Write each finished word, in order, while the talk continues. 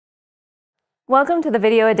Welcome to the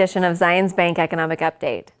video edition of Zions Bank Economic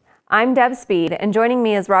Update. I'm Deb Speed, and joining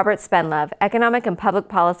me is Robert Spendlove, Economic and Public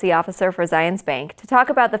Policy Officer for Zions Bank, to talk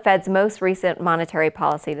about the Fed's most recent monetary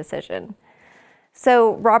policy decision.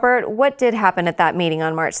 So, Robert, what did happen at that meeting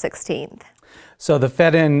on March 16th? So the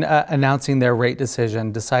Fed, in announcing their rate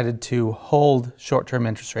decision, decided to hold short-term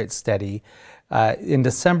interest rates steady. In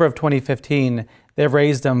December of 2015, they've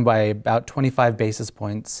raised them by about 25 basis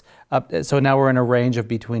points. So now we're in a range of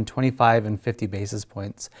between 25 and 50 basis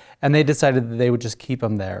points. And they decided that they would just keep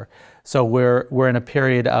them there. So we're in a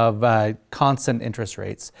period of constant interest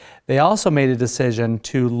rates. They also made a decision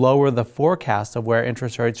to lower the forecast of where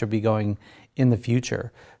interest rates would be going in the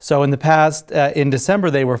future. So in the past, in December,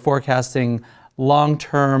 they were forecasting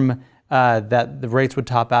long-term that the rates would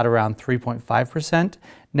top out around 3.5%.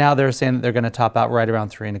 Now they're saying that they're going to top out right around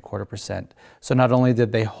 3.25%. So not only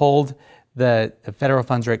did they hold the federal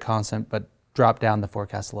funds rate constant, but drop down the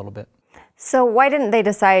forecast a little bit. So why didn't they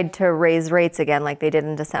decide to raise rates again like they did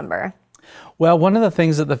in December? Well, one of the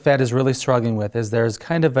things that the Fed is really struggling with is there's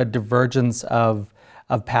kind of a divergence of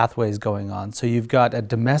pathways going on. So you've got a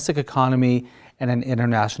domestic economy and an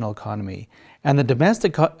international economy. And the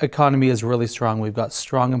domestic economy is really strong. We've got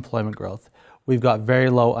strong employment growth. We've got very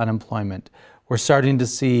low unemployment. We're starting to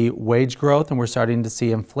see wage growth, and we're starting to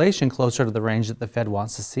see inflation closer to the range that the Fed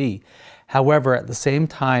wants to see. However, at the same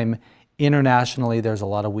time, internationally, there's a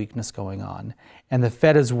lot of weakness going on. And the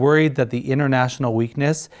Fed is worried that the international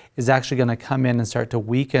weakness is actually going to come in and start to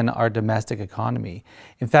weaken our domestic economy.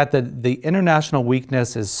 In fact, the international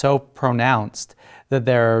weakness is so pronounced that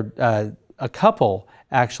there are a couple,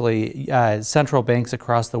 actually, central banks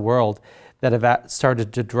across the world that have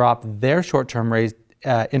started to drop their short-term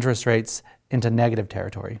interest rates into negative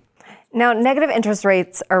territory. Now, negative interest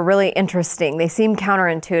rates are really interesting. They seem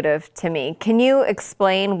counterintuitive to me. Can you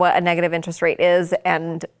explain what a negative interest rate is,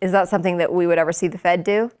 and is that something that we would ever see the Fed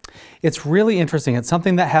do? It's really interesting. It's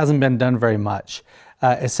something that hasn't been done very much.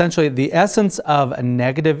 Essentially, the essence of a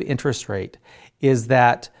negative interest rate is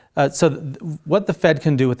that what the Fed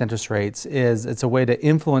can do with interest rates is it's a way to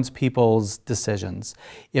influence people's decisions.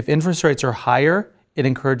 If interest rates are higher, it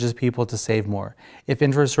encourages people to save more. If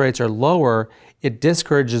interest rates are lower, it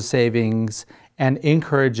discourages savings and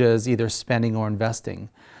encourages either spending or investing.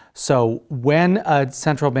 So when a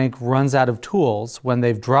central bank runs out of tools, when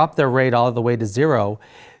they've dropped their rate all the way to zero,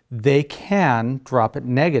 they can drop it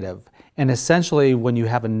negative. And essentially, when you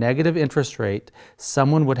have a negative interest rate,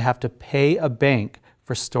 someone would have to pay a bank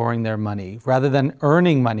for storing their money. Rather than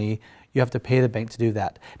earning money, you have to pay the bank to do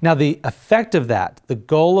that. Now, the effect of that, the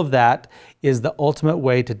goal of that, is the ultimate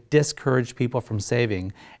way to discourage people from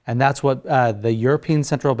saving. And that's what the European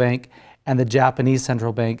Central Bank and the Japanese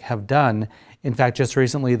Central Bank have done. In fact, just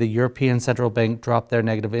recently, the European Central Bank dropped their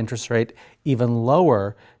negative interest rate even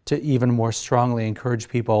lower to even more strongly encourage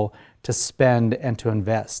people to spend and to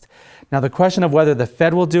invest. Now, the question of whether the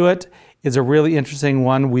Fed will do it is a really interesting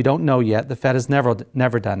one. We don't know yet. The Fed has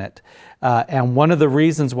never done it. And one of the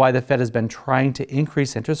reasons why the Fed has been trying to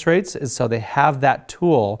increase interest rates is so they have that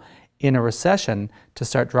tool in a recession to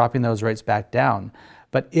start dropping those rates back down.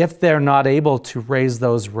 But if they're not able to raise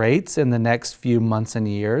those rates in the next few months and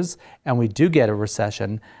years, and we do get a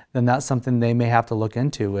recession, then that's something they may have to look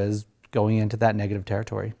into, is going into that negative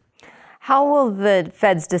territory. How will the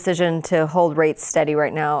Fed's decision to hold rates steady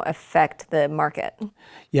right now affect the market?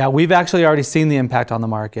 Yeah, we've actually already seen the impact on the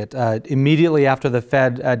market. Immediately after the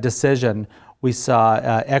Fed decision, we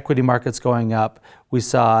saw equity markets going up. We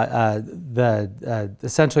saw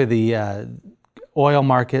essentially the oil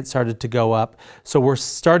market started to go up. So we're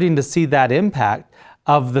starting to see that impact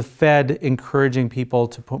of the Fed encouraging people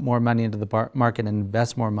to put more money into the market and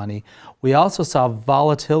invest more money. We also saw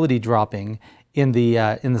volatility dropping in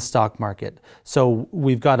the stock market. So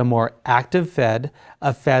we've got a more active Fed,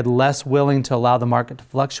 a Fed less willing to allow the market to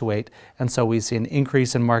fluctuate, and so we see an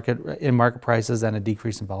increase in market prices and a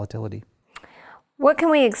decrease in volatility. What can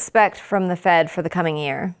we expect from the Fed for the coming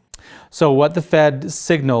year? So what the Fed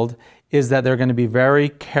signaled is that they're going to be very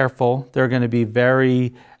careful, they're going to be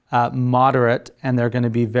very moderate, and they're going to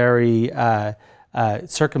be very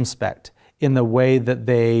circumspect in the way that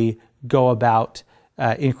they go about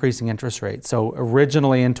increasing interest rates. So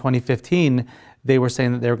originally in 2015, they were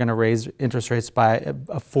saying that they were going to raise interest rates by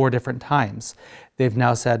 4 different times. They've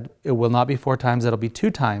now said it will not be 4 times, it'll be 2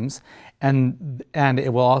 times, and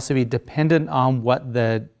it will also be dependent on what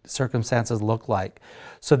the circumstances look like.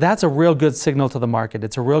 So that's a real good signal to the market.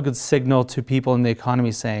 It's a real good signal to people in the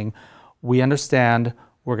economy saying, we understand,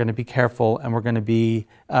 we're going to be careful, and we're going to be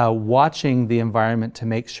watching the environment to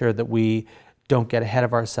make sure that we don't get ahead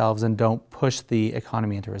of ourselves and don't push the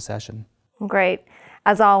economy into recession. Great.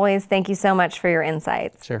 As always, thank you so much for your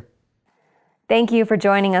insights. Sure. Thank you for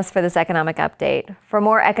joining us for this economic update. For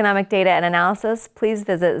more economic data and analysis, please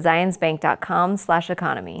visit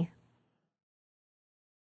zionsbank.com/economy.